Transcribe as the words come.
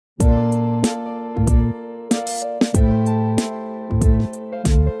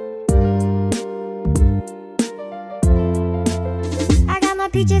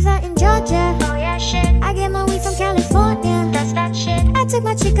took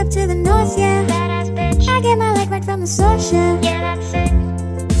my chick up to the north, yeah. Badass bitch. I get my light right from the source, yeah. Yeah, that's it.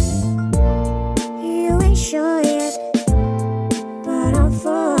 You ain't sure yet, but I'm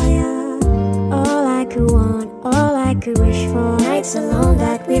for ya. All I could want, all I could wish for. Nights alone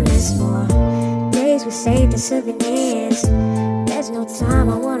that we miss more. Days we saved as souvenirs. There's no time,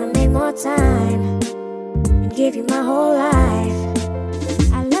 I wanna make more time and give you my whole life.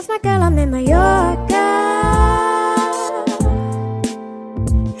 I left my girl, I'm in Mallorca.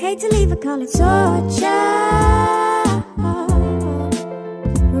 Hate to leave her, call it torture.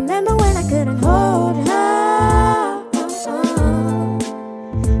 Remember when I couldn't hold her?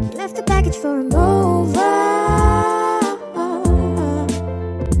 Left the package for a mover.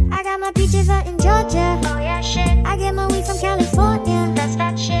 I got my peaches out in Georgia. Oh yeah, shit. I get my weed from California. That's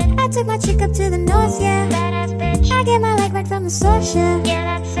that shit. I took my chick up to the north, yeah. Badass bitch. I get my light right from the source, yeah.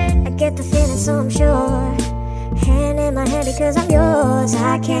 Yeah, that's it. I get the feeling, so I'm sure. Hand in my hand because I'm yours.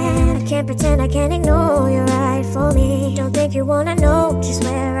 I can't pretend, I can't ignore. You're right for me. Don't think you wanna know just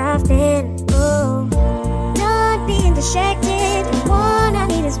where I've been. Oh, not being distracted. The one I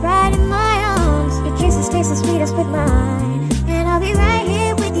need is right in my arms. Your kisses taste so sweet, I split mine. And I'll be right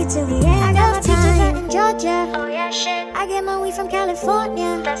here with you till the end. I got my peaches out in Georgia. Oh yeah, shit. I get my weed from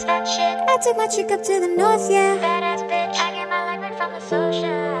California. That's that shit. I took my chick up to the north, yeah. Badass bitch. I get my light right from the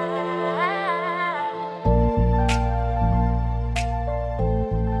social.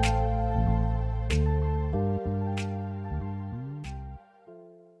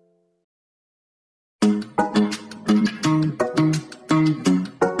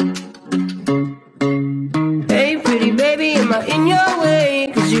 In your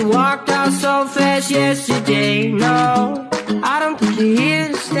way, cause you walked out so fast yesterday. No, I don't think you're here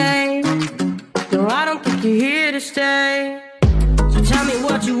to stay. No, I don't think you're here to stay. So tell me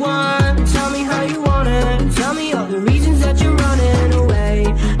what you want, tell me how you want it. Tell me all the reasons that you're running away.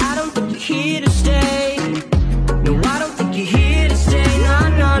 I don't think you're here to stay. No, I don't think you're here to stay. No,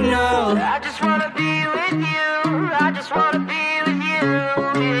 no, no. I just wanna be with you. I just wanna be with you,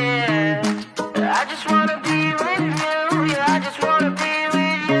 yeah. I just wanna be with you. I just wanna be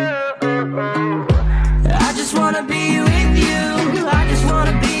with you. I just wanna be with you. I just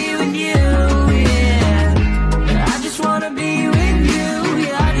wanna be with you, yeah. I just wanna be with you.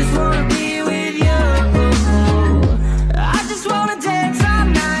 Yeah, I just wanna be with you. I just wanna dance all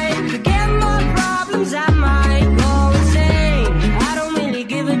night, forget my problems, I might go insane. I don't really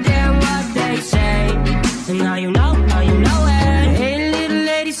give a damn what they say. And now you know it. Hey, little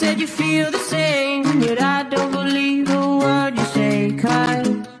lady said you feel the same, but I don't believe a word you say. Cause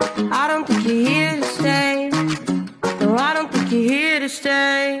I don't think you're here to stay. No, I don't think you're here to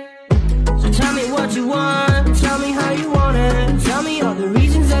stay. So tell me what you want, tell me how you want it. Tell me all the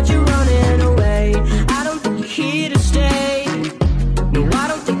reasons that you're running away. I don't think you're here to stay. No, I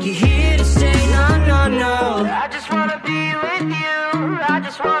don't think you're here to stay. No, no, no. I just wanna be with you. I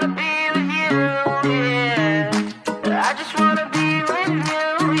just wanna be with you, yeah. I just wanna be with you.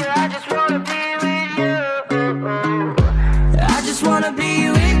 Yeah, I just wanna be with you. I just wanna be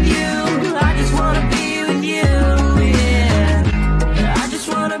with you. I just wanna be with you, yeah. I just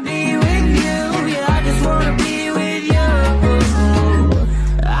wanna be with you. Yeah, I just wanna be with you.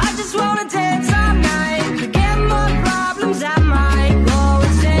 I just wanna dance all night, forget my problems, I might go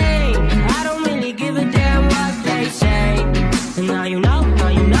insane. I don't really give a damn what they say. And now you know it.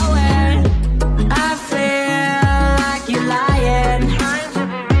 I feel like you're lying, trying to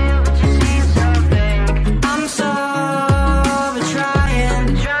be real, but you see something. I'm so over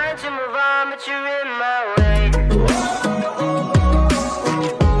trying to move on, but you're in my way.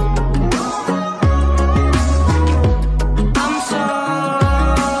 I'm so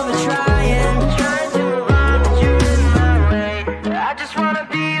over trying to move on, but you're in my way. I just wanna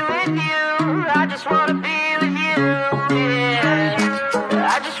be with you. I just wanna be with you,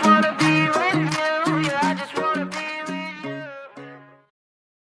 yeah. I just wanna be with you. Yeah, I just wanna be with you.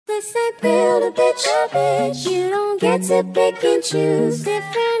 They say build a bitch, you don't get to pick and choose.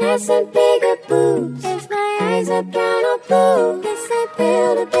 Different ass and bigger boobs. If my eyes are brown or blue. They say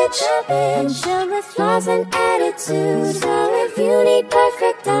build a bitch, filled with flaws and attitudes. So if you need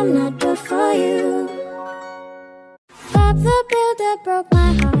perfect, I'm not good for you. Bob the Builder broke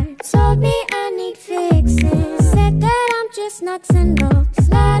my heart, told me I need fixing. Said that I'm just nuts and bolts,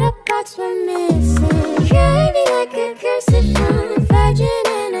 lot of parts were missing. Carry me like a cursed fun, virgin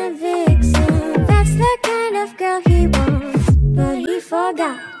and a vixen. That's the kind of girl he wants, but he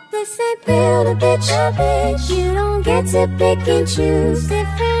forgot. They say build a bitch, you don't get to pick and choose.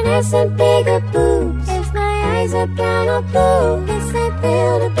 Different ass and bigger boobs. If my eyes eyes are brown or blue. This ain't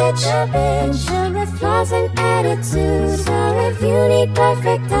build a bitch, filled with flaws and attitudes. So if you need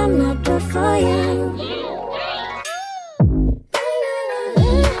perfect, I'm not good for you.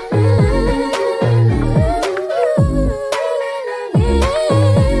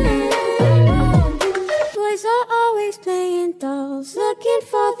 Boys are always playing dolls, looking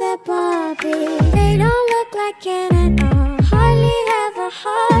for their Barbie. They don't look like Ken at all, hardly have a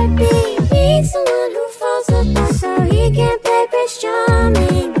heartbeat. Need someone who falls apart so he can play Prince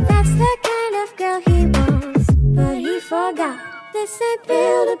Charming. That's the kind of girl he wants, but he forgot. This ain't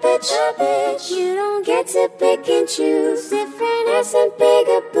build a bitch, you don't get to pick and choose. Different ass and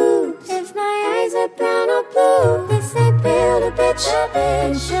bigger boobs. If my eyes are brown or blue, this ain't build a bitch,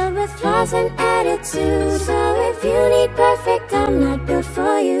 filled with flaws and attitudes. So if you need perfect, I'm not good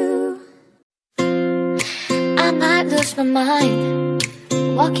for you. I might lose my mind,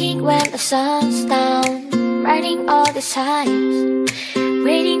 walking when the sun's down, writing all these times,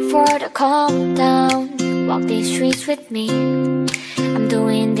 waiting for the calm down. Walk these streets with me, I'm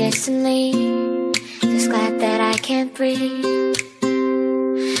doing this to me, just glad that I can't breathe.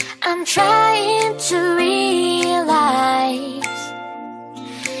 I'm trying to realize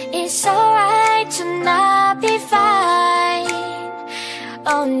it's alright to not be fine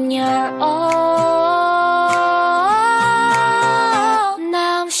on your own.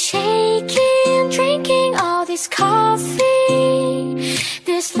 Now I'm shaking, drinking all this coffee.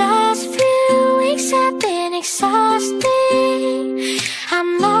 This last few weeks have been exhausting.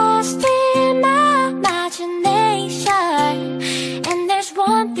 I'm lost in my imagination, and there's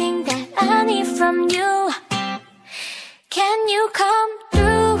one thing that I need from you. Can you come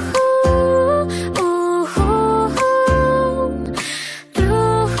through?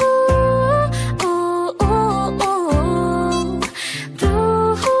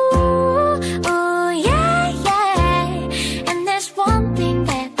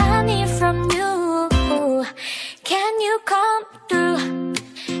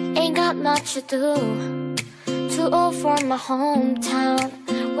 Much to do, too old for my hometown.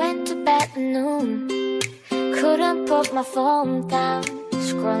 Went to bed at noon, couldn't put my phone down.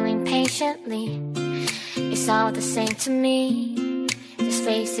 Scrolling patiently, it's all the same to me. Just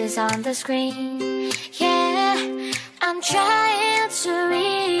faces on the screen. Yeah, I'm trying to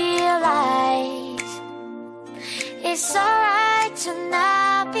realize it's alright to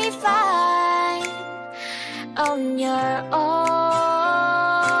not be fine on your own.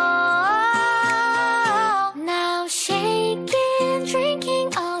 Drinking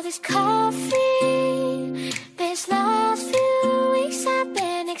all this coffee. These last few weeks have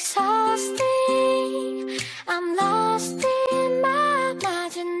been exhausting. I'm lost in my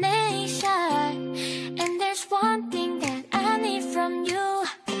imagination, and there's one thing that I need from you.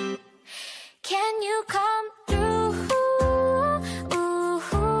 Can you come through?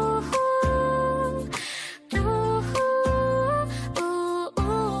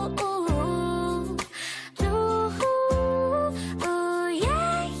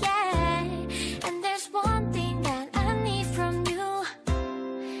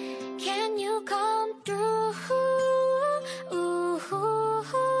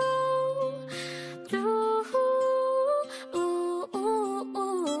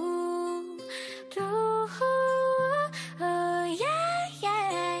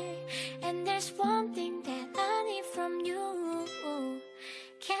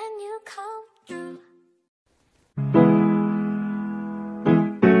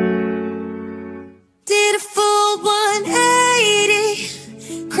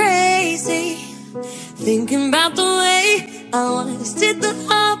 Thinking about the way I was. Did the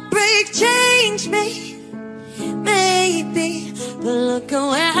heartbreak change me? Maybe, but look at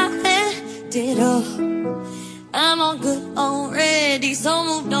where I ended up. I'm all good already, so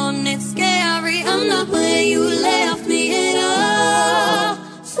moved on, it's scary. I'm not where you left me at all.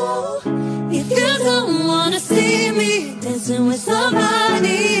 So, if you don't wanna see me dancing with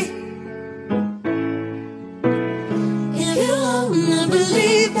somebody, if you wanna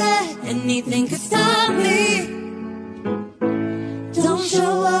believe that anything could stop me, don't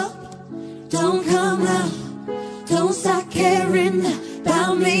show up, don't come out, don't start caring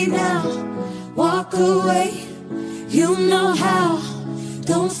about me now. Walk away, you know how.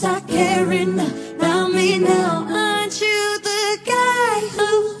 Don't start caring about me now. Aren't you the guy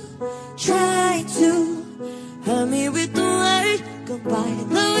who tried to hurt me with the word goodbye?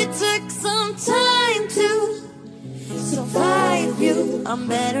 Though it took some time to survive you, I'm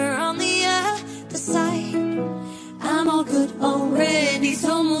better on the other side. I'm all good already,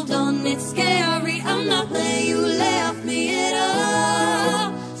 so moved on, it's scary. I'm not where you left me at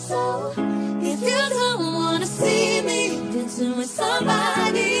all. So if you don't wanna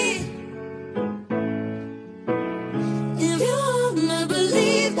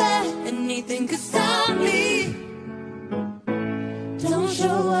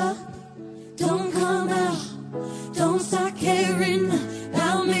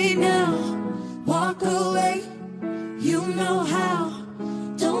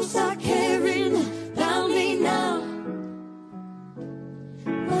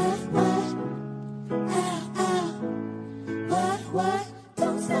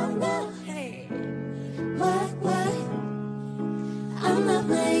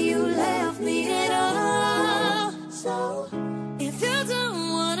way you left me at all. So if you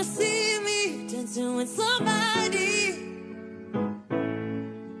don't wanna see me dancing with somebody,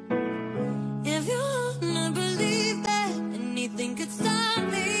 if you wanna believe that anything could stop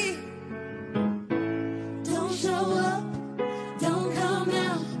me, don't show up, don't come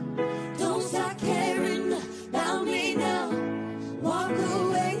out, don't start caring about me now. Walk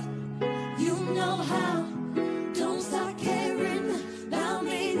away, you know how. Don't start caring about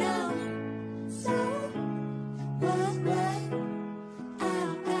me now. So what, ow,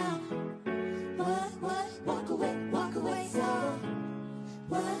 ow. What, walk away, so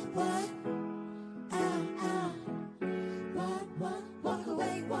what, ow, ow. What,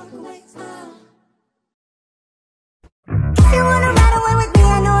 walk away, so. If you wanna ride away with me,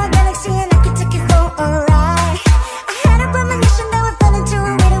 I know a galaxy and I can take you for a ride. I had a premonition that we fell into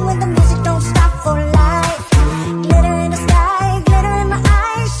a rhythm when the music don't stop for life. Glitter in the sky, glitter in my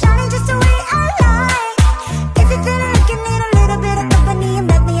eyes, shining just the way I like. If you feel like you need a little bit of company, you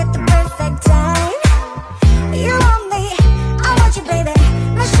met me at the perfect time. You want me, I want you, baby,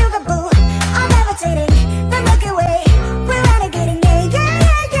 my sugar boo. I'm levitating, the Milky Way, we're renegading, yeah, yeah,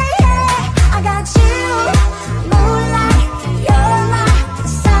 yeah, yeah, yeah. I got you, moonlight, you're my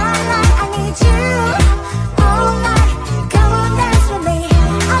starlight. I need you all night, come on dance with me.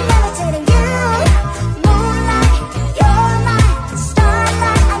 I'm levitating, you, moonlight, you're my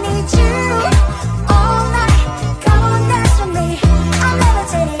starlight. I need you all night, come on dance with me. I'm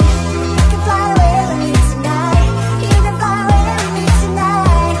levitating, you can fly away with me tonight. You can fly away with me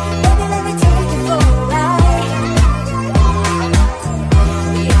tonight. Baby, let me take you for a ride.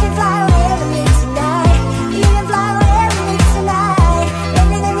 You can fly away with me tonight. You can fly away with me tonight.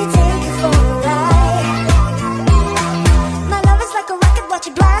 Baby, let me take you for a ride. My love is like a rocket, watch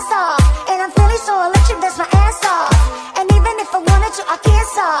it blast off. And I'm feeling so electric, that's my ass off. And even if I wanted to, I can't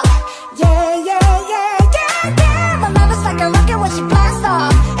stop. Yeah, yeah, yeah, yeah, yeah. My love is like a rocket, watch it blast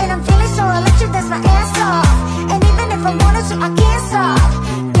off. And I'm feeling so electric, that's my ass off. And even if I wanted to, I can't stop.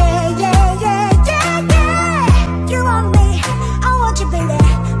 Yeah, yeah, yeah, yeah, yeah. You want me, I want you, baby,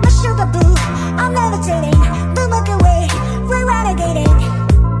 my sugar boo. I'm levitating, the Milky Way, we're renegading.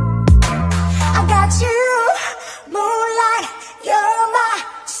 I got you, moonlight, you're my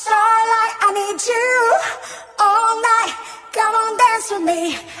starlight. I need you all night, come on dance with me.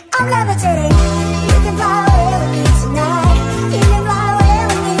 I'm levitating, you can fly away with me tonight. You can fly away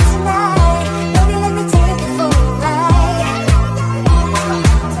with me tonight. Baby, let me take you for a ride.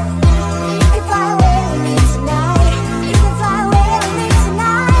 You can fly away with me tonight. You can fly away with me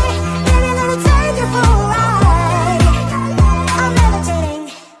tonight. Baby, let me take you for a ride. I'm levitating.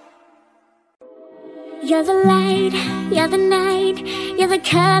 You're the light, you're the night, you're the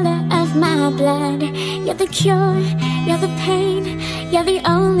color of my blood. You're the cure, you're the pain, you're the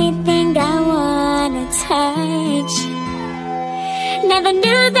only thing I wanna touch. Never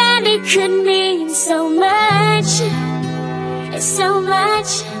knew that it could mean so much, so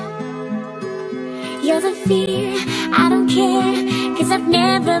much. You're the fear, I don't care, 'cause I've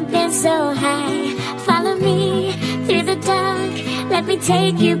never been so high. Follow me through the dark, let me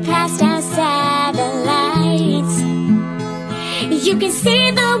take you past our satellites. You can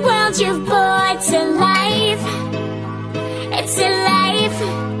see the world you've brought to life, to life.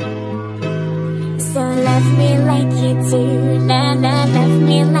 So love me like you do, na na, love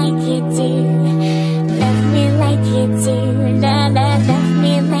me like you do. Love me like you do, na na, love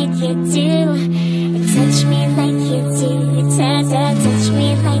me like you do. Touch me like you do, ta-ta, touch me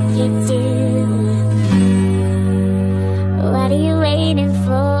like you do. What are you waiting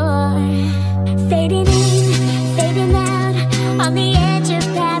for? Fading in, fading out, on the edge of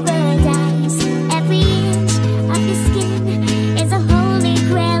paradise. Every inch of your skin is a holy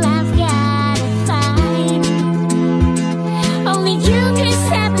grail I've gotta find. Only you can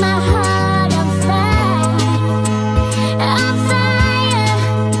set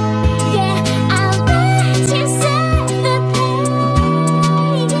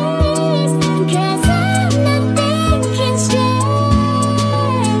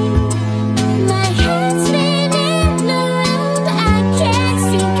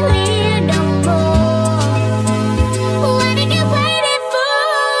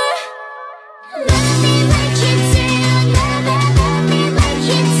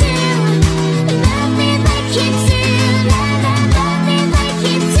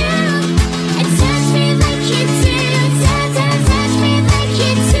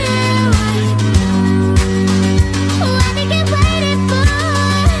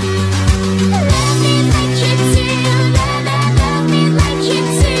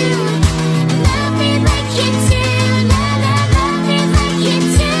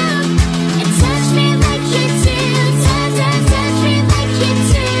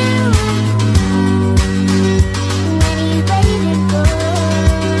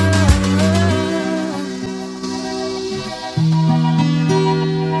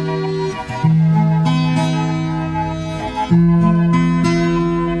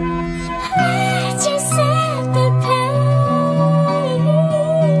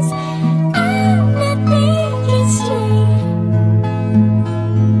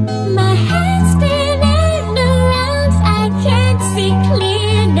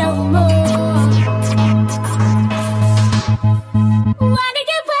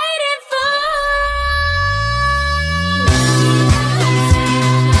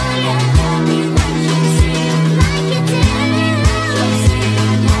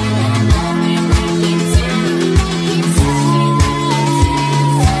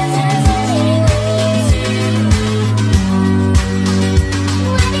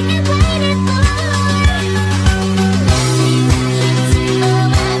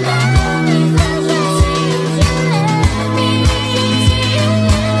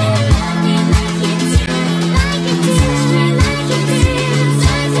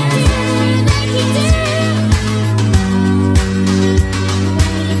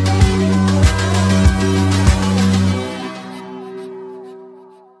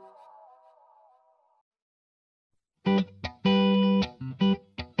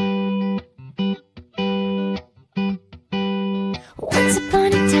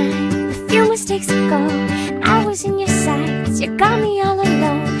takes a go. I was in your sights, you got me all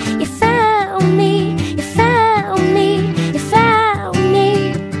alone. You found me, you found me, you found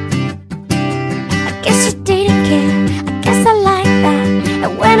me. I guess you didn't care, I guess I like that.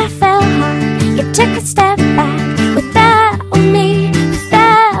 And when I fell hard, you took a step back. Without me,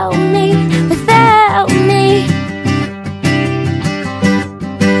 without me, without me.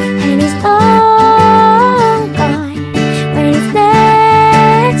 And he's all gone when he's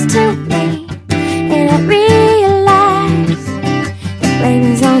next to me. And I realize the blame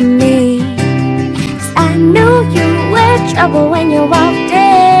is on me. 'Cause I knew you were trouble when you walked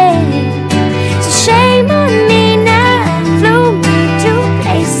in. So shame on me now. Flew me to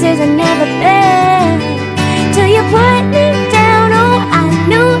places I've never been. Till you put me down. Oh, I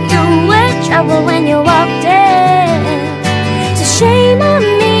knew you were trouble when you walked in. So shame on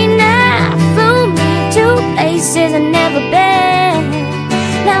me now. Flew me to places I've never been.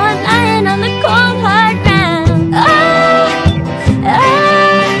 Now I'm lying on the cold hard ground. Oh,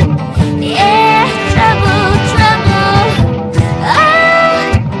 oh, yeah, trouble, trouble. Oh,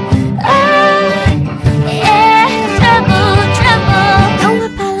 oh, yeah, trouble, trouble. No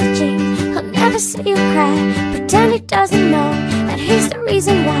apology, I'll never see you cry. Pretend he doesn't know that he's the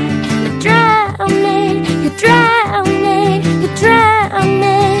reason why you're drowning, you're drowning, you're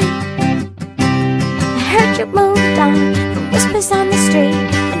drowning. I heard you moved on from whispers on the street.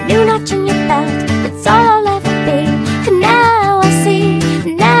 A new notch in your belt, that's all I'll ever be. And now I see,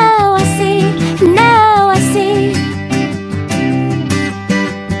 now I see, now I see.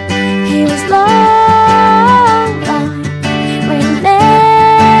 He was long gone when he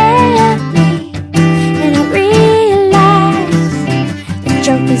met me. And I realized the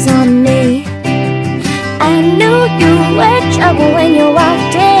joke is on me. I knew you were trouble when you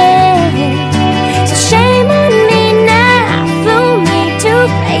walked in. So shame on me now. Flew me to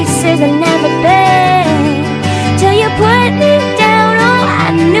places I've never been. Till you put me down. Oh, I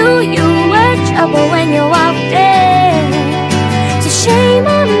knew you were trouble when you walked in. So shame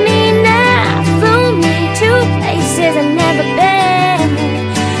on me now. Flew me to places I've never been.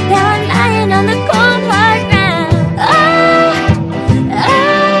 Now I'm lying on the cold hard ground. Oh,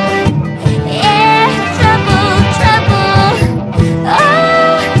 oh, yeah, trouble, trouble.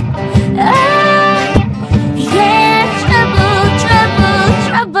 Oh, oh, yeah, trouble, trouble,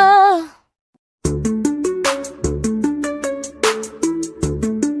 trouble.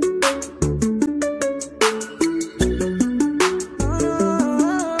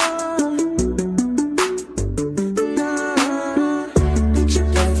 Picture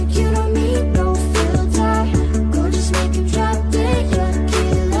perfect, you don't need no filter. Gorgeous, make him drop dead, you're a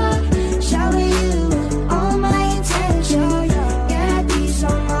killer. Shower you with all my intentions. Yeah, these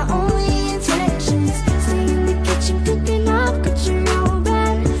are my only intentions. Stay in the kitchen, cooking up, cut your own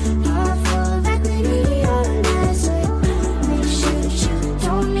bed. Heart full of equity, you're a message. Make sure that you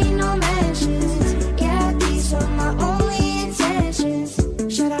don't need no mentions. Yeah, these are my only intentions.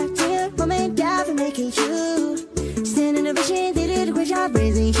 Shout out to your mom and dad for making you. Standing ovation, they did a great job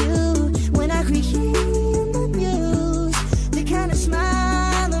raising you. When I create the muse, the kind of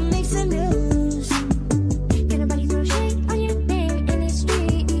smile that makes the news. Can nobody throw shade on your name in these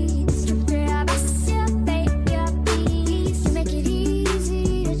streets? Strip your best, your fate, your peace. You make it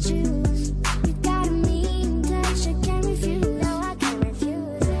easy to choose. You got a mean touch, I can't refuse. No, I can't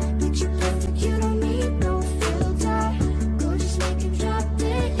refuse it. Picture perfect, you don't need no filter. Gorgeous, make him drop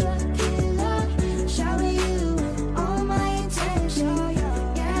dead, you're a killer. Shower you with all my intentions.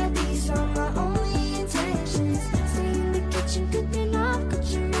 Yeah, these are my only intentions. Stay in the kitchen, cooking up, cut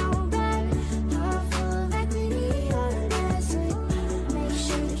your own bed. Heart full of equity, you're an asset. Make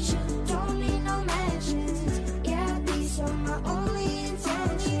sure that you don't need no mentions. Yeah, these are my only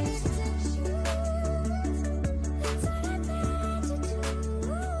intentions. That's what I meant to do.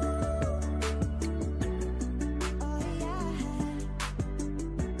 Oh yeah.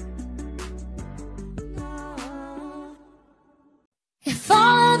 No. If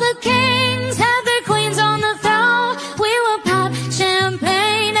all the kings had their queens on the throne, we would pop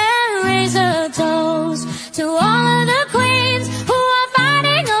champagne and raise a toast to all of the queens who are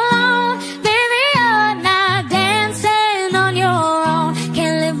fighting alone. Baby, you're not dancing on your own.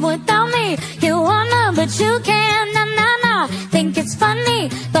 Can't live without me. You wanna, but you can't. Nah, nah, nah. Think it's funny,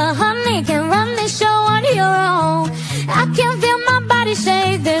 but honey, can run this show on your own. I can feel my body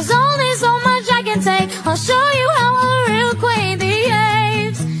shake. There's only so much I can take. I'll show you how a real queen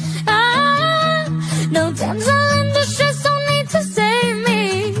behaves. No damsel in distress, don't need to save me.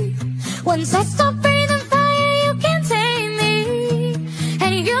 Once I stop breathing fire, you can't tame me.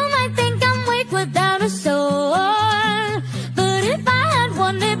 And you might think I'm weak without a soul, but if I had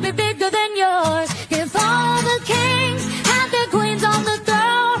one, it'd be bigger than yours.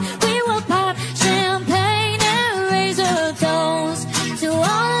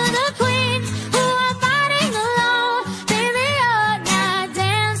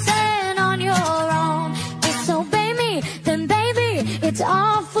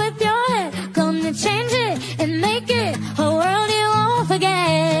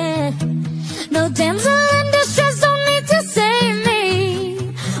 damsel in distress, don't need to save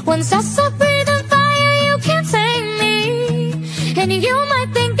me. Once I stop breathing fire, you can't tame me. And you might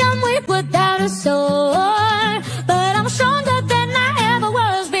think I'm weak without a sword, but I'm stronger than I ever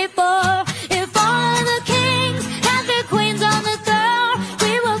was before. If all of the kings had their queens on the throne,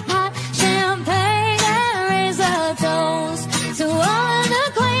 we will pop champagne and raise a toast to all of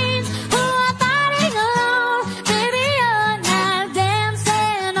the queens who are fighting alone. Baby, you're not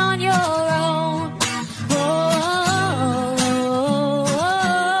dancing on your own.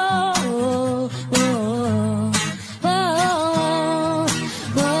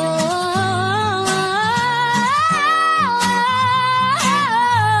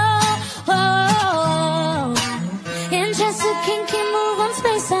 King can move one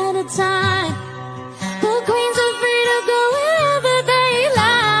space at a time. The queens are free to go wherever they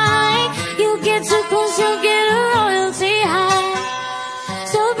like. You get too close, you'll get a royalty high.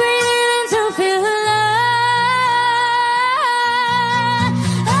 So breathe it in to feel alive.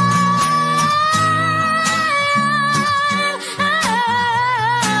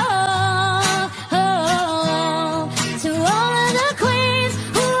 To all of the queens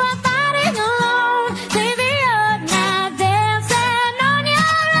who are fighting alone, baby, you're not dancing on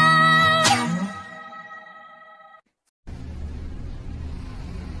your own.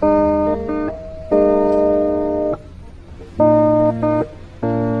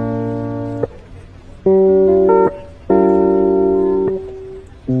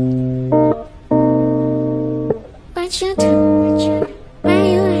 What you do? Where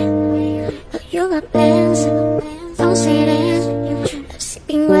you at? Oh, you got plans. Don't say that. I'm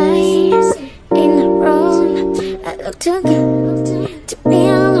sleeping right in the room. I look too good to be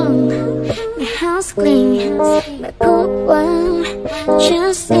alone. My house clean, my pool warm.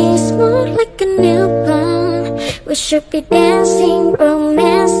 Just a small like a newborn. We should be dancing,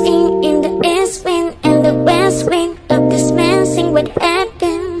 romancing in the east wind and the west wind of this dancing with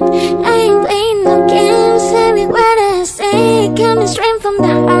Adam. I ain't playing no games. Every word I say coming straight from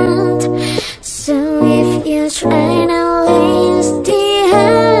the heart. So if you try to raise the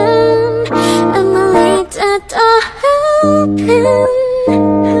hand, I'ma leave the door open.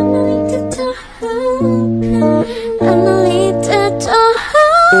 I'ma leave the door open. I'ma leave the door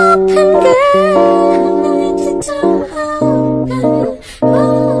open, girl. I'ma leave the door open.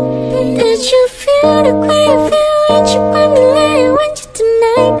 Open. Did you feel the way I feel when you want me like I want you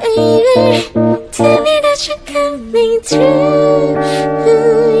tonight, baby? Tell me that you're coming through.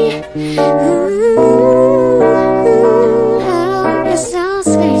 You're so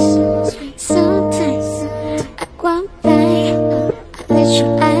sweet, so tight. I won't lie, I let you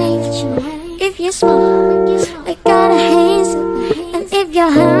like. If you're small, I got a haze. And if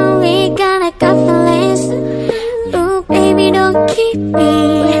you're hungry, gonna go for lace. Ooh, baby, don't keep me.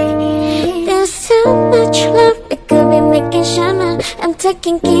 There's too much love, we could be making summer. I'm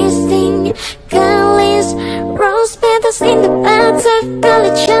taking kissing, girlies, rose petals in the bathtub,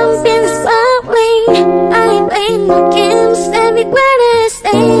 college champions bubbling. I ain't playing no games. Every word I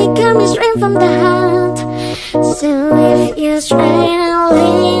say coming straight from the heart. So if you try to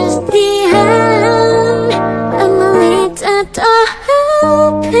raise the hand, I'ma leave the door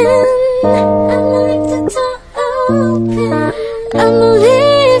open. I'ma leave the door open. I'ma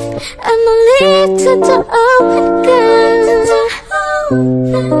leave the door open, girl.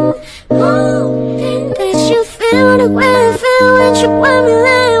 Open. Did you feel the way I feel when you want me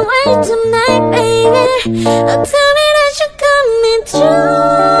like wait tonight, baby? Oh, tell me that you're coming through.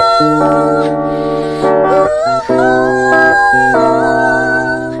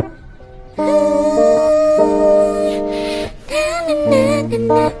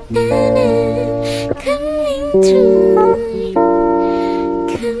 Coming through,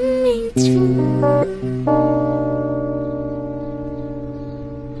 coming through.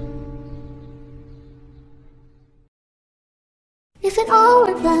 If it all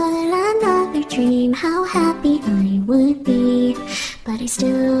were but another dream, how happy I would be. But I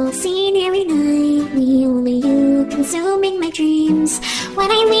still see nearly nightly, only you consuming my dreams.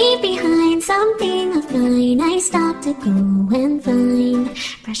 When I leave behind something of mine, I stop to go and find,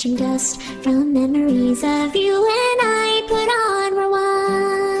 brushing dust from memories of you, and I put on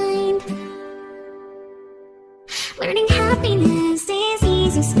rewind. Learning happiness is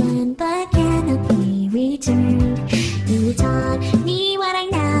easy spent, but cannot be returned. You taught me what I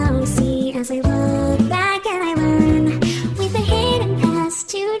now see as I look back and I learn. With a hidden past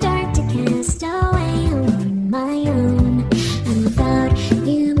too dark to cast away on my own. And without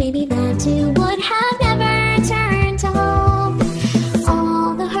you, maybe that too would have never turned to hope.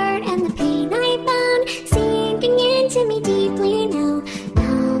 All the hurt and the pain I found sinking into me deeply now.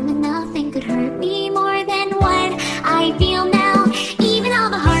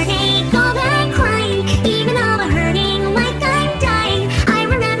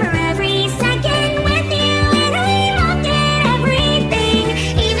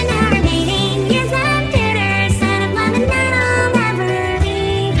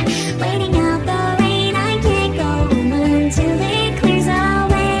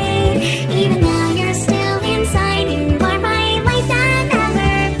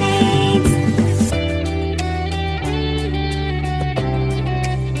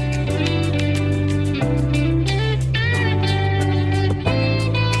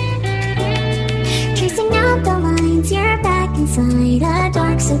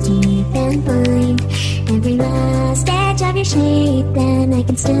 dark so deep and blind. Every last edge of your shape that I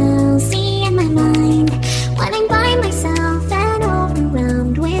can still see in my mind. When I'm by myself and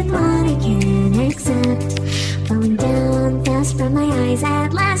overwhelmed with what I can't accept, falling down fast from my eyes,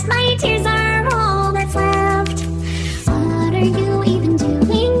 at last my tears are all that's left. What are you even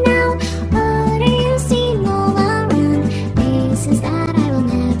doing now? What are you seeing all around? Faces that I will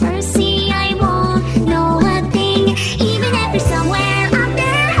never see. I won't know a thing. Even if you're somewhere up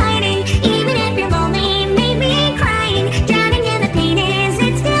there hiding, even if you're lonely, maybe crying, drowning in the pain, is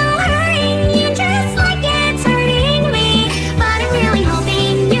it still hurting you just like it's hurting me? But I'm really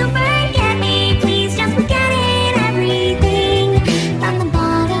hoping you forget me. Please just forget it, everything. From the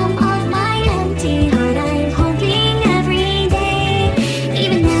bottom of my empty heart, I'm hoping every day.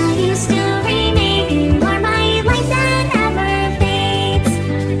 Even now you still remain. You are my light that never fades.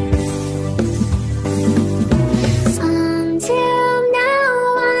 Until now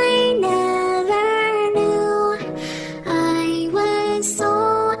I never knew I was so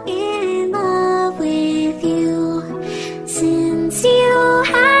in love with you. Since you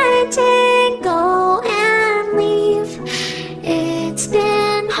had to go and leave, it's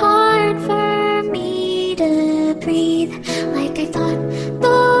been hard for me to breathe. Like I thought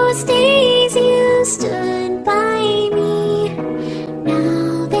those days you stood by me,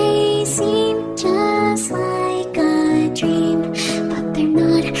 now they seem just like a dream. But they're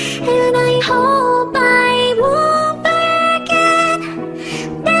not, and I hope I won't forget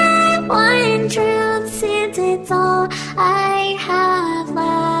that one truth, since it's all I have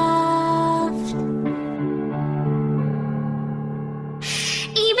left.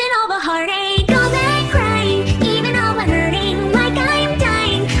 Even all the heartache, all that crying, even all the hurting, like I'm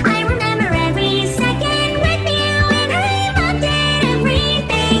dying, I remember every second with you, and I loved it,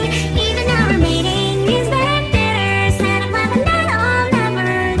 everything. Even our remaining is that bitter scent of love, and that I'll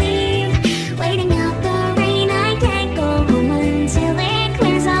never leave. Waiting out the rain, I can't go home until it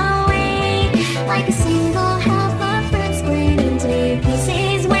clears away. Like a single half of fruit split into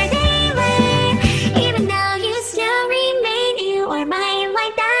pieces where they lay. Even now you still remain. You are my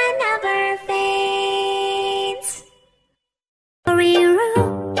light that never fades.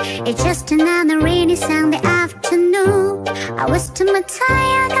 It's just another rainy Sunday afternoon. I wasted my time,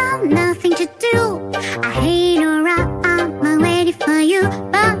 I got nothing to do. I hang around, I'm waiting for you,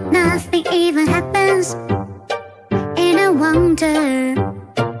 but nothing even happens. And I wonder,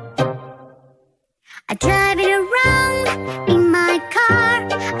 I drive it around in my car.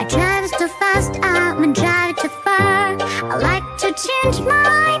 I drive it too fast, I'm driving too far. I like to change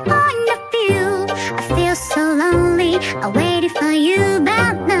my point of view. I feel so lonely, I waited for you,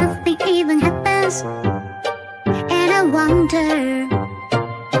 but nothing even happens. And I wonder,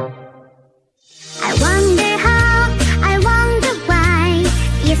 I wonder how, I wonder why.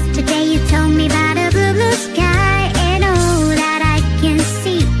 Yesterday you told me about a blue, blue sky, and all that I can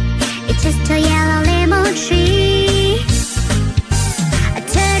see, it's just a yellow lemon tree. I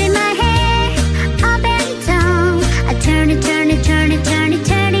turn in my head up and down. I turn it, turn it, turn it, turn it,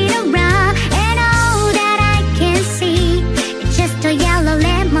 turn it around, and all that I can see, it's just a yellow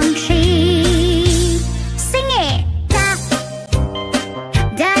lemon tree. Sing it! Da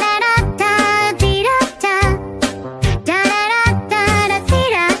da da da da dee da da da da da da dee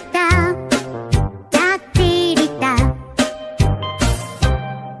da da da dee dee da.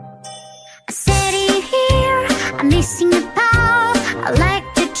 I sit in here, I'm missing the power. I like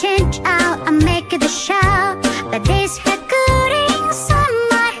to change out, I make the shout, but this hair couldn't inside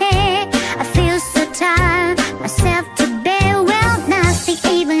my head. I feel so tired, myself to bear. Well, nothing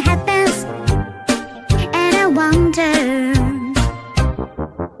even happens, and I wonder.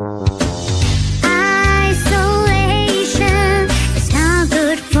 Isolation is not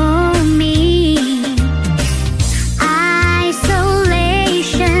good for me.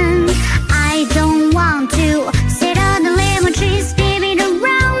 Isolation, I don't want to sit on the lemon tree, spinning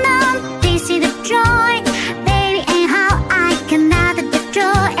around on. This is the joy, baby, and how I can add the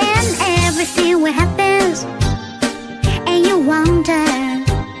joy, and everything will happen, and you wonder.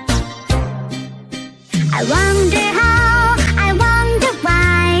 I wonder how, I wonder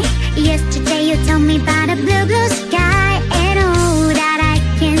why. Yesterday you told me about a blue, blue sky, and all that I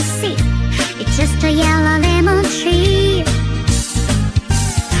can see, it's just a yellow lemon tree.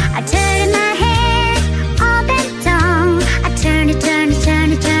 I turn my head up and down. I turn it, turn it,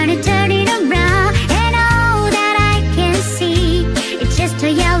 turn it, turn it, turn it around, and all that I can see, it's just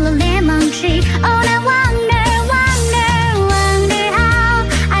a yellow lemon tree. Oh, I wonder, wonder, wonder how,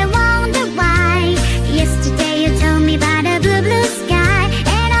 I wonder why. Yesterday you told me about a blue, blue sky,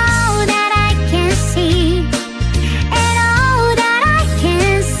 and all that I can see, and all that I can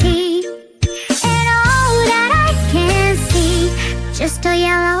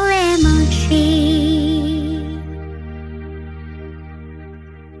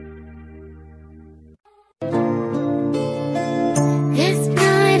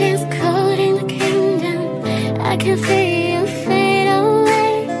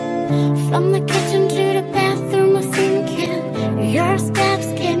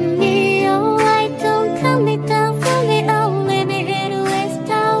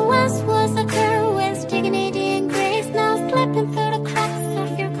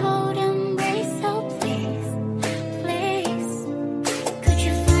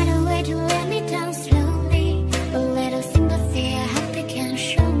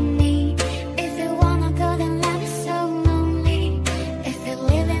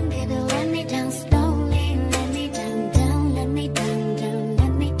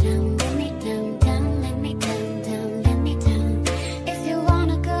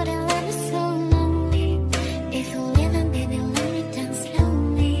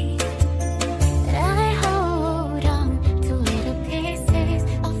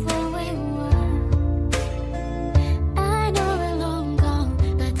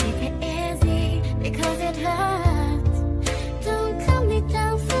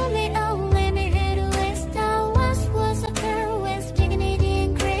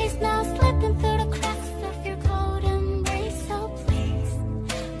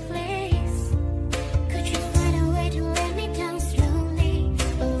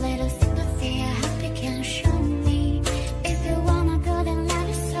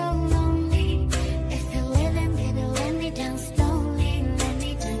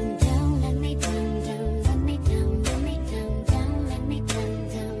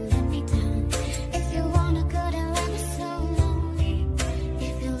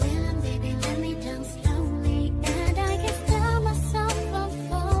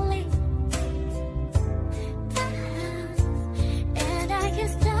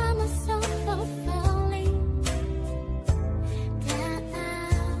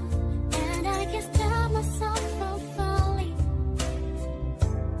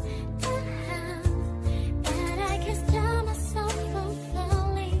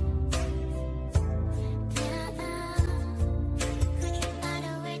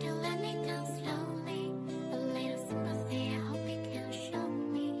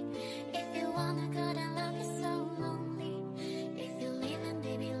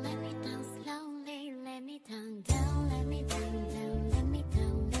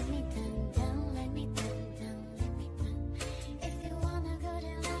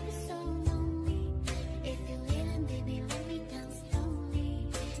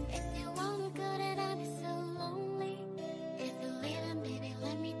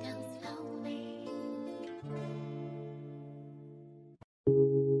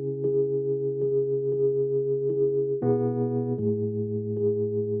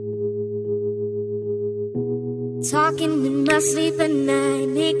Talking in my sleep at night,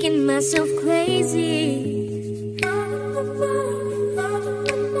 making myself crazy.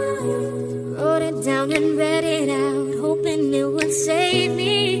 Wrote it down and read it out, hoping it would save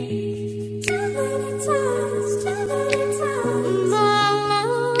me. Too many times, too many times. My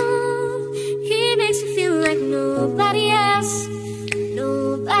love, he makes me feel like nobody else,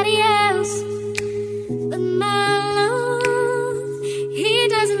 nobody else. But my love, he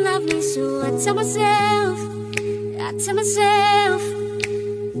doesn't love me, so I tell myself,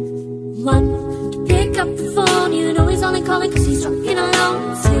 one, pick up the phone, you know he's only calling cause he's drunk and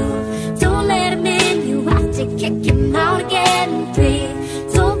alone. Two, don't let him in, you have to kick him out again. Three,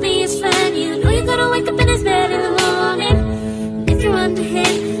 don't be his friend, you know you're gonna wake up in his bed in the morning. If you're under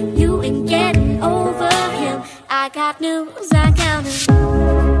him, you ain't getting over him. I got news, I got news.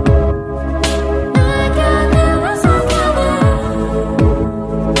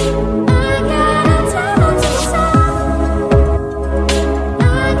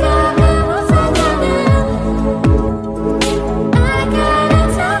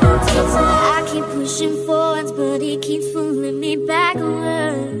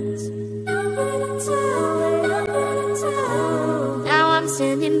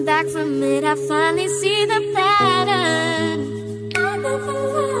 Standing back from it, I finally see the pattern. I never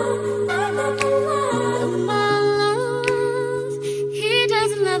loved my love. He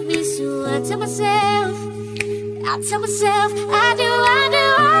doesn't love me, so I tell myself, I do.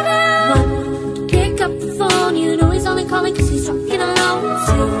 One, pick up the phone, you know he's only calling cause he's drunk and alone.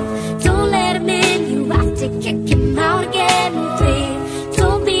 Two, don't let him in, you have to kick him out again. Three,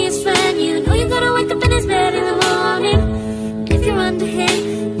 don't be his friend, you know you're gonna wake up in his bed in the morning. If you're under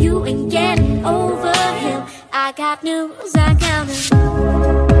him, you ain't getting over him. I got news, I got news. I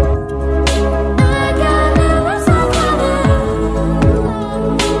got news, I got news.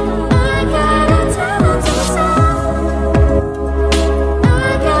 I gotta tell it to myself. I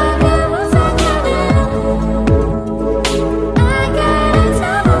got news, I got news. I gotta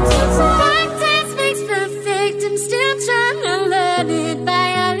tell it to myself. Practice makes perfect, I'm still trying to learn it by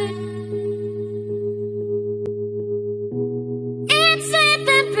heart.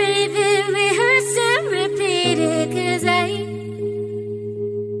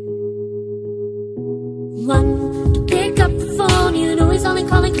 One, pick up the phone, you know he's only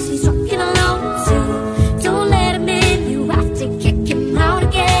calling cause he's drunk and alone. Two, don't let him in, you have to kick him out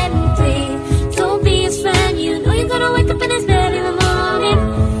again. Three, don't be his friend, you know you're gonna wake up in his bed in the morning.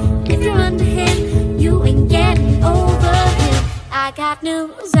 If you're under him, you ain't getting over him. I got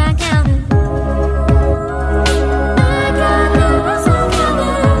news, I got news. I got news, I got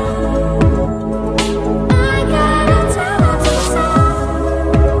news. I gotta tell it to myself.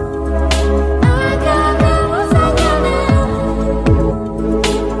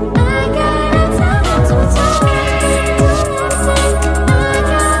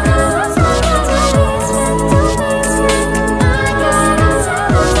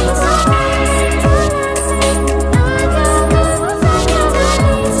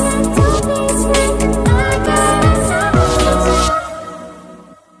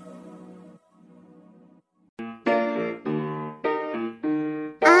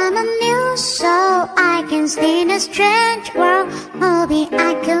 In a strange world, maybe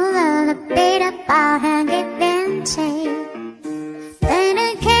I could learn a bit about and give and take. When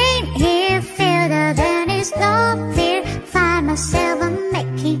I came here, feel that there is no fear. Find myself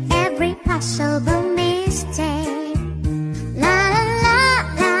making every possible mistake. La la la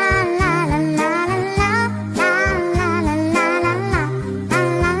la la la la la la la la la la la la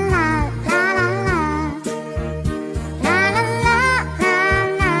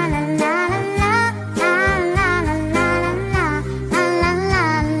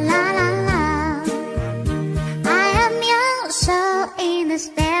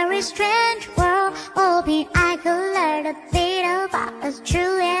strange world, hoping I could learn a bit about us,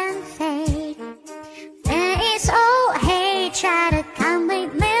 true and fake. There is oh hey, try to come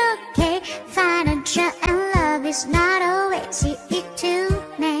with milk cake. Find a joy and love is not always easy to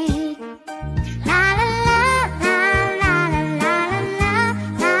make. La la la la la la la la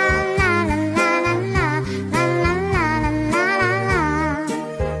la la la la la la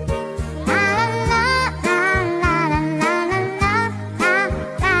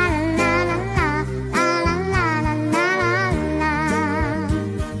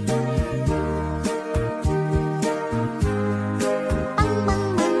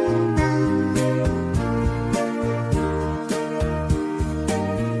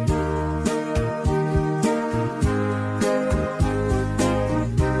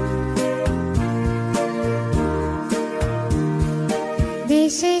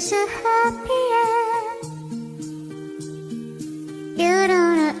This is a happy end.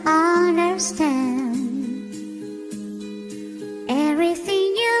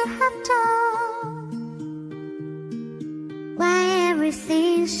 at all. Why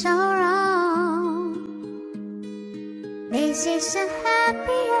everything's so wrong? This is a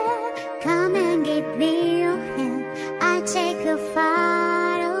happy end. Come and give me your hand. I take you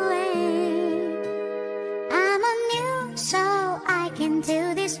far away. I'm new, so I can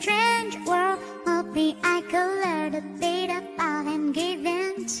do this strange world. Hoping I could learn a bit about and give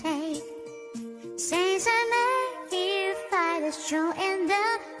and take. Since I met fear, fight the strong and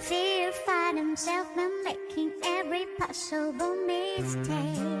the fear fight himself by making every possible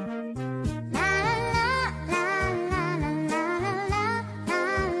mistake.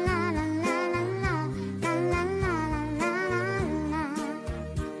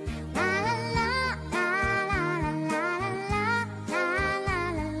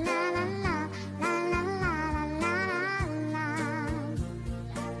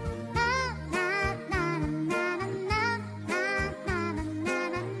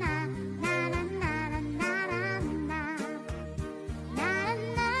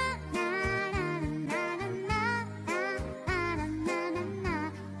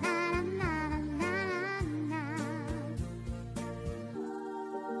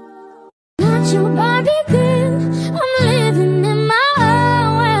 Your Barbie girl, I'm living in my own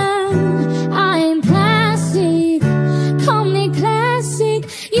world. I am plastic, call me classic.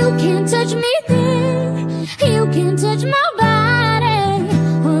 You can't touch me there, you can't touch my body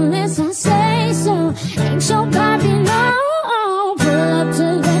unless I say so. Ain't your Barbie, no. Pull up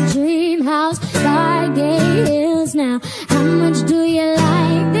to the dream house by Gay Hills now. How much do you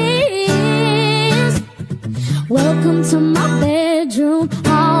like this? Welcome to my bedroom,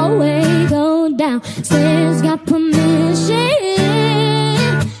 hallway go down, stairs got permission.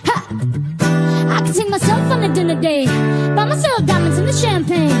 Ha! I can take myself on a dinner date, buy myself diamonds in the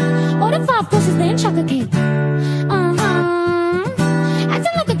champagne, order 5 courses then chocolate cake.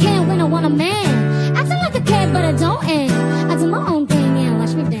 Acting like I can't when I want a man, acting like I can but I don't end. I do my own thing and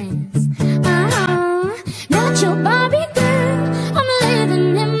watch me dance. Not your Barbie girl, I'm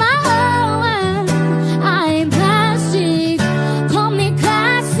living in my own world. I ain't plastic, call me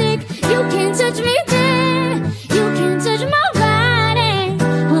classic. You can't touch me there, you can't touch my body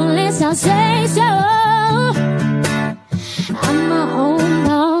unless I say so. I'm my own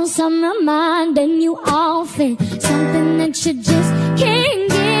boss, I'm reminding you often something that you just can't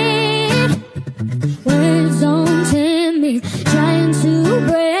get. Words don't tempt me, trying to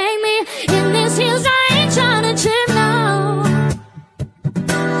break me. In this hills I ain't trying to trip, no.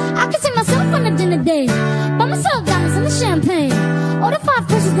 I can take myself on a dinner date, buy myself diamonds in the champagne, order 5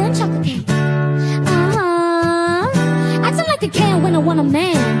 courses then chocolate cake. Acting like I can when I want a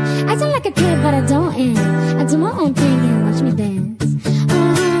man, acting like I can but I don't end. I do my own thing and watch me dance.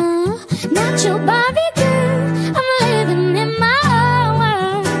 Not your Barbie girl, I'm living in my own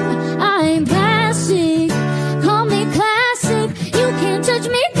world. I ain't plastic, call me classic. You can't touch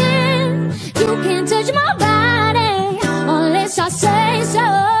me there, you can't touch my body unless I say so.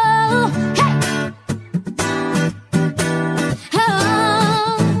 Hey! Oh,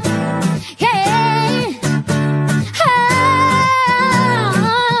 yeah.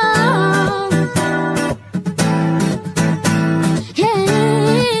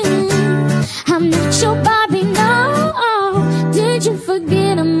 I'm not your Barbie, no. Did you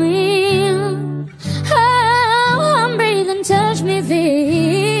forget I'm real? Oh, I'm breathing, touch me,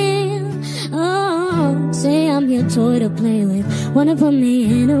 feel. Oh, say I'm your toy to play with, wanna put me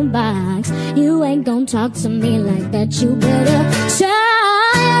in a box. You ain't gon' talk to me like that, you better shut.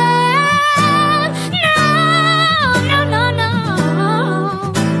 No, no, no, no.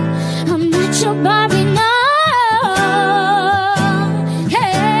 I'm not your Barbie, no.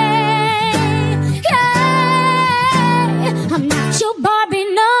 I'm not your Barbie,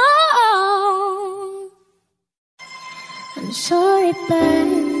 no. I'm sorry, but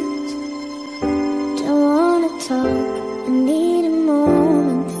don't wanna talk. I need a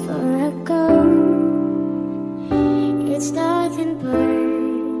moment before I go. It's nothing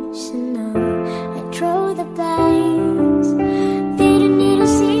personal. I draw the blinds. They don't need to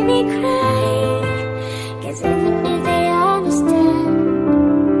see me cry, 'cause even if they understand,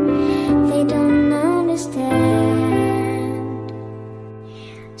 they don't understand.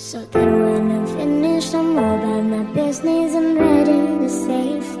 So that when I'm finished, I'm all about my business. I'm ready to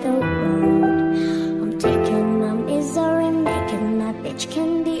save the world. I'm taking my misery, making my bitch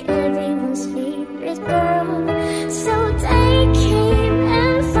can be everyone's favorite girl. So take him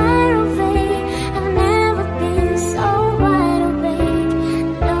and fire away. I've never been so wide awake.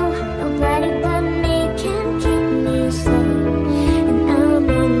 No, nobody but me can keep me safe. And I'm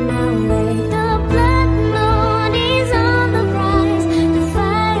on my way. The blood moon is on the rise. The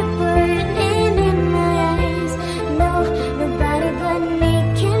fire burns.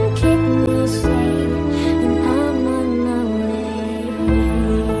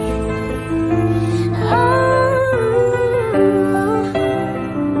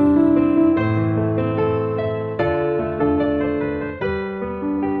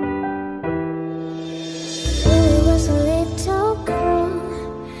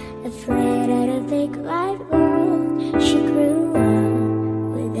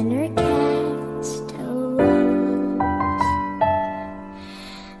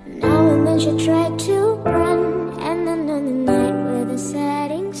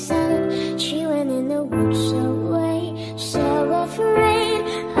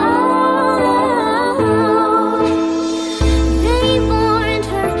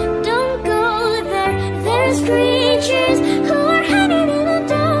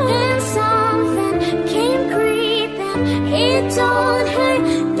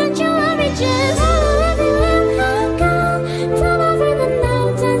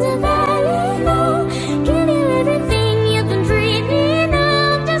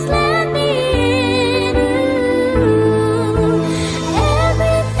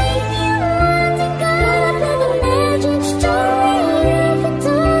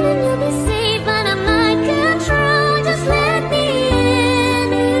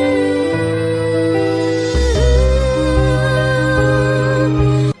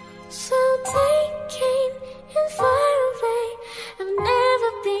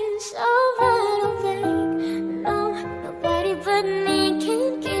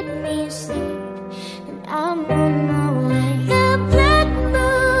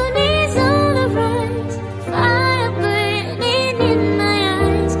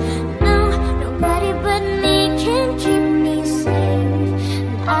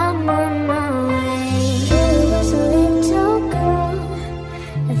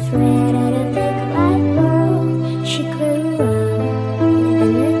 a thread out of the quiet world. She grew up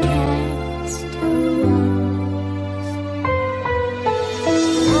within her castle walls.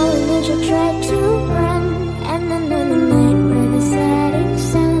 Now an angel tried to run, and then on the night where the setting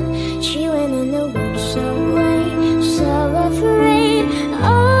sun, she went in the woods away, so afraid.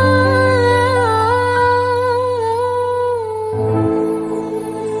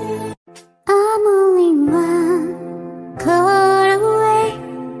 I'm only one call away.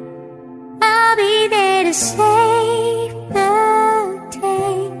 I'll be there to save the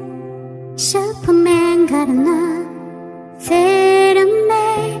day. Superman got nothing to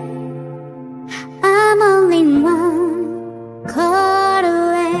make. I'm only one call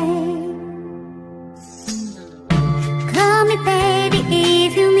away. Call me baby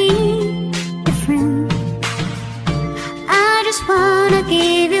if you need a friend. I just wanna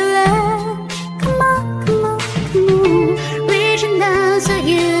give you love. Come on, come on, come on. Reaching out so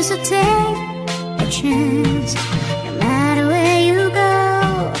you so take a chance. No matter where you go,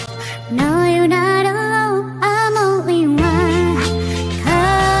 no, you're not alone. I'm only one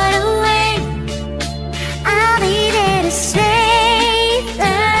call away. I'll be there to save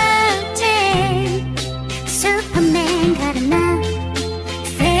the day. Superman got enough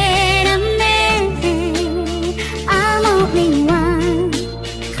faith in me. I'm only one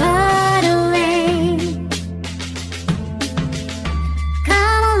call away.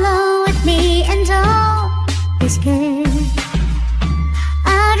 Come along with me and don't be scared. I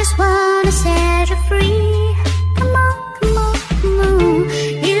just wanna set you free. Come on, come on, come on.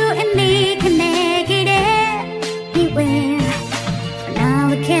 You and me can make it anywhere. For now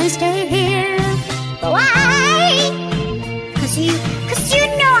we can't stay here. But why? Cause you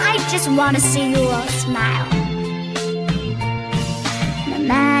know I just wanna see you all smile. No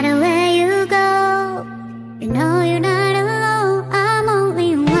matter where you go, you know you're not alone. I'm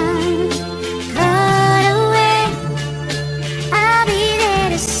only one call away. I'll be there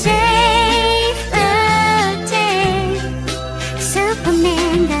to save the day.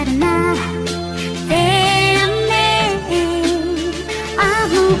 Superman got enough faith in me.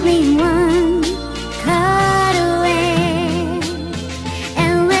 I'm only one call away.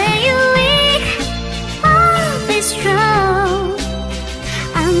 And when you're weak, I'll be strong.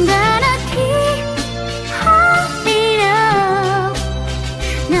 I'm gonna keep holding on.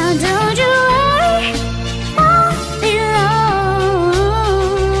 Now don't you worry, I'll be alone.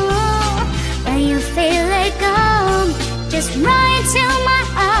 When you feel it come, just run to my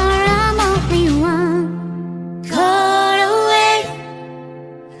arms. I'm only one call away.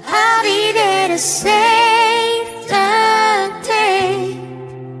 I'll be there to save the day.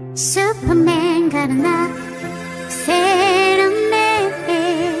 Superman got enough faith in me.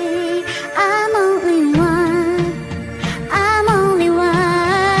 I'm only one. I'm only one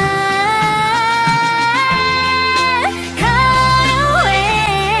call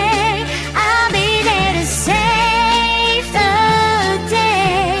away. I'll be there to save the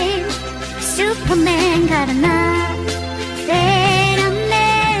day. Superman got enough faith in me.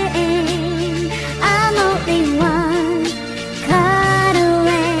 I'm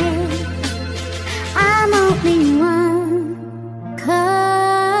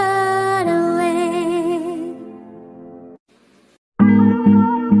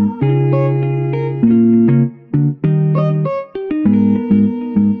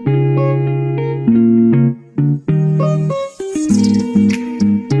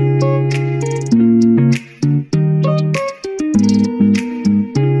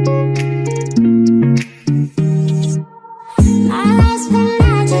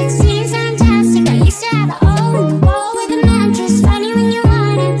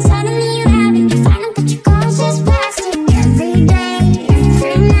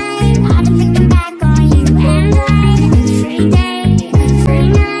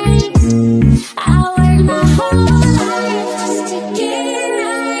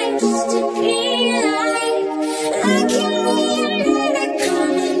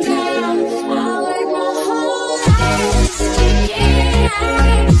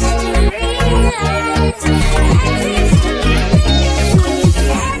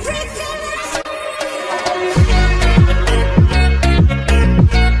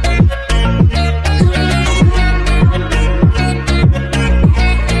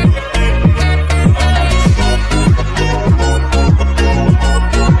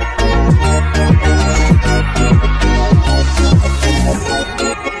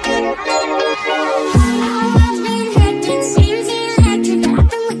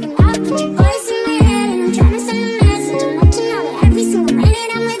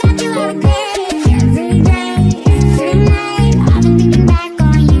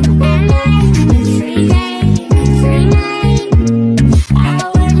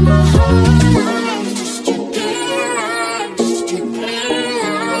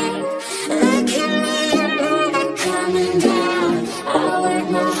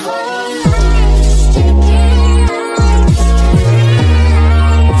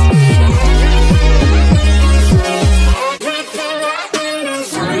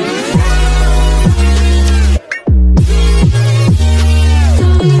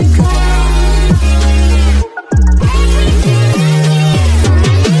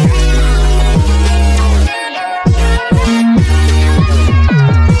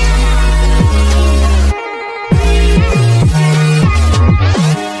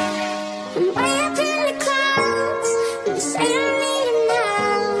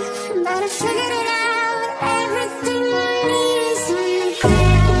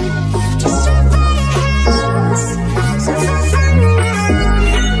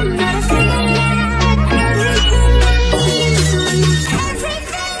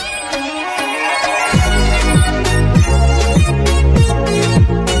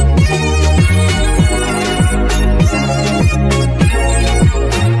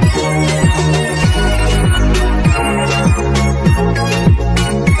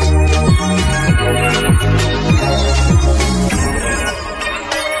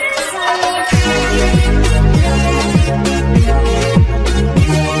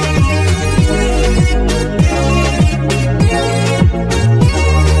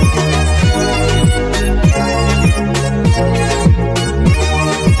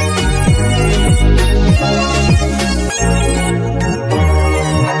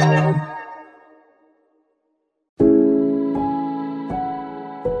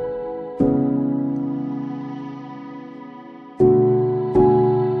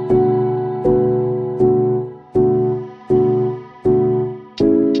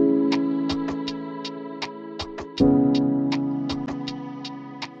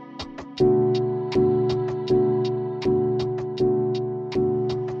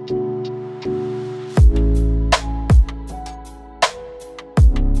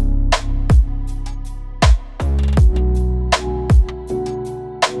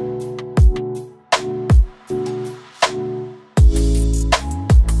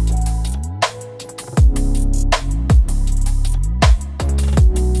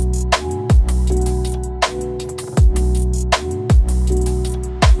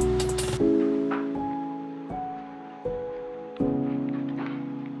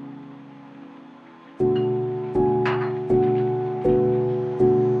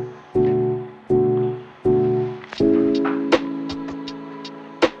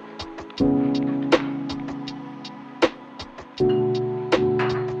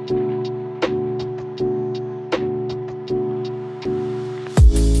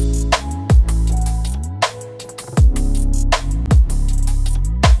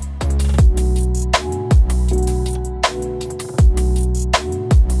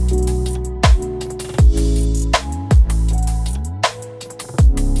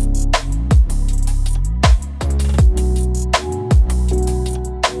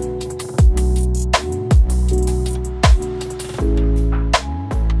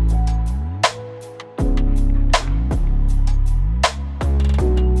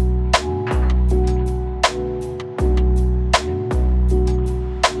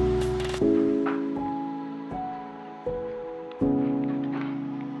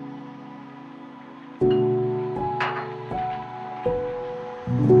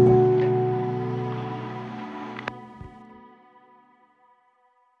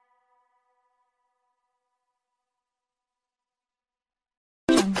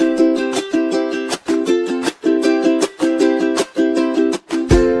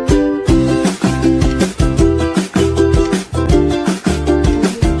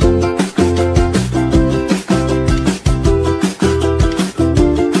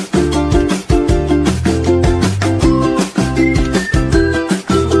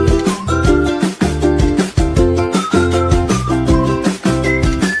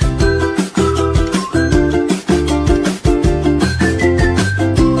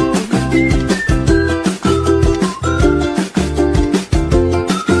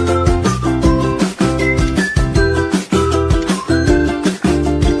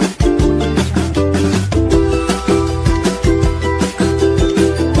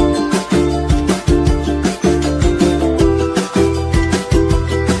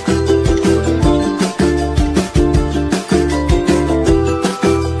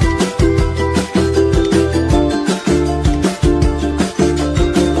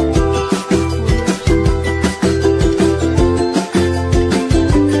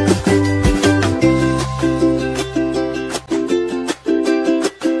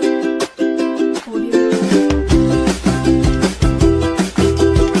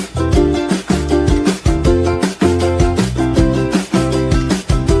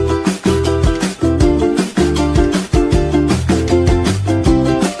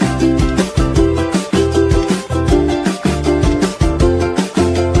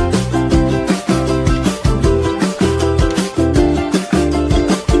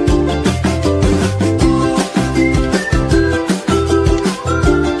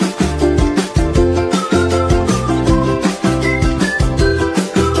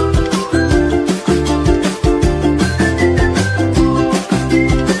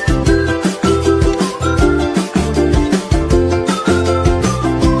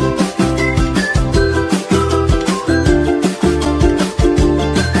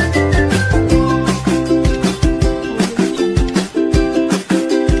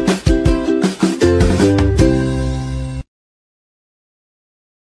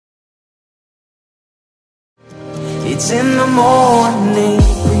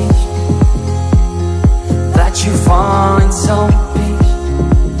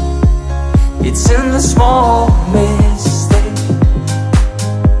It's in the small mistakes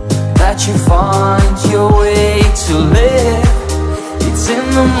that you find your way to live. It's in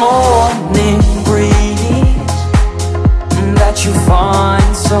the morning breeze that you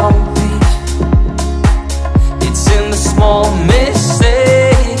find some peace. It's in the small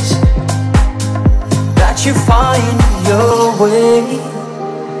mistakes that you find your way.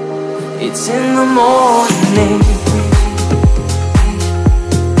 It's in the morning breeze.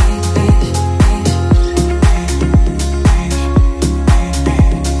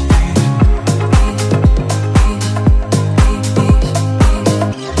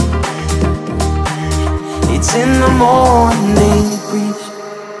 It's in the morning breeze.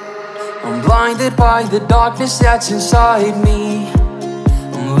 I'm blinded by the darkness that's inside me.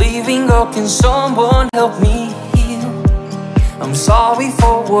 I'm leaving, oh, can someone help me heal? I'm sorry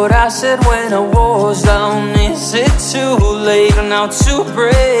for what I said when I was down. Is it too late now to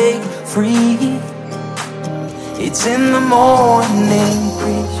break free? It's in the morning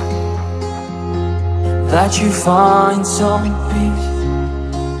breeze that you find some peace.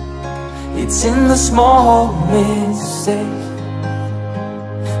 It's in the small mistakes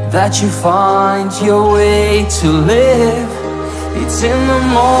that you find your way to live. It's in the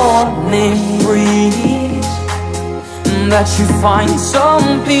morning breeze that you find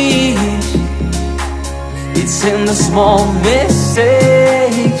some peace. It's in the small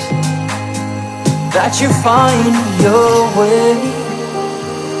mistakes that you find your way.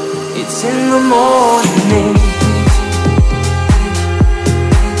 It's in the morning.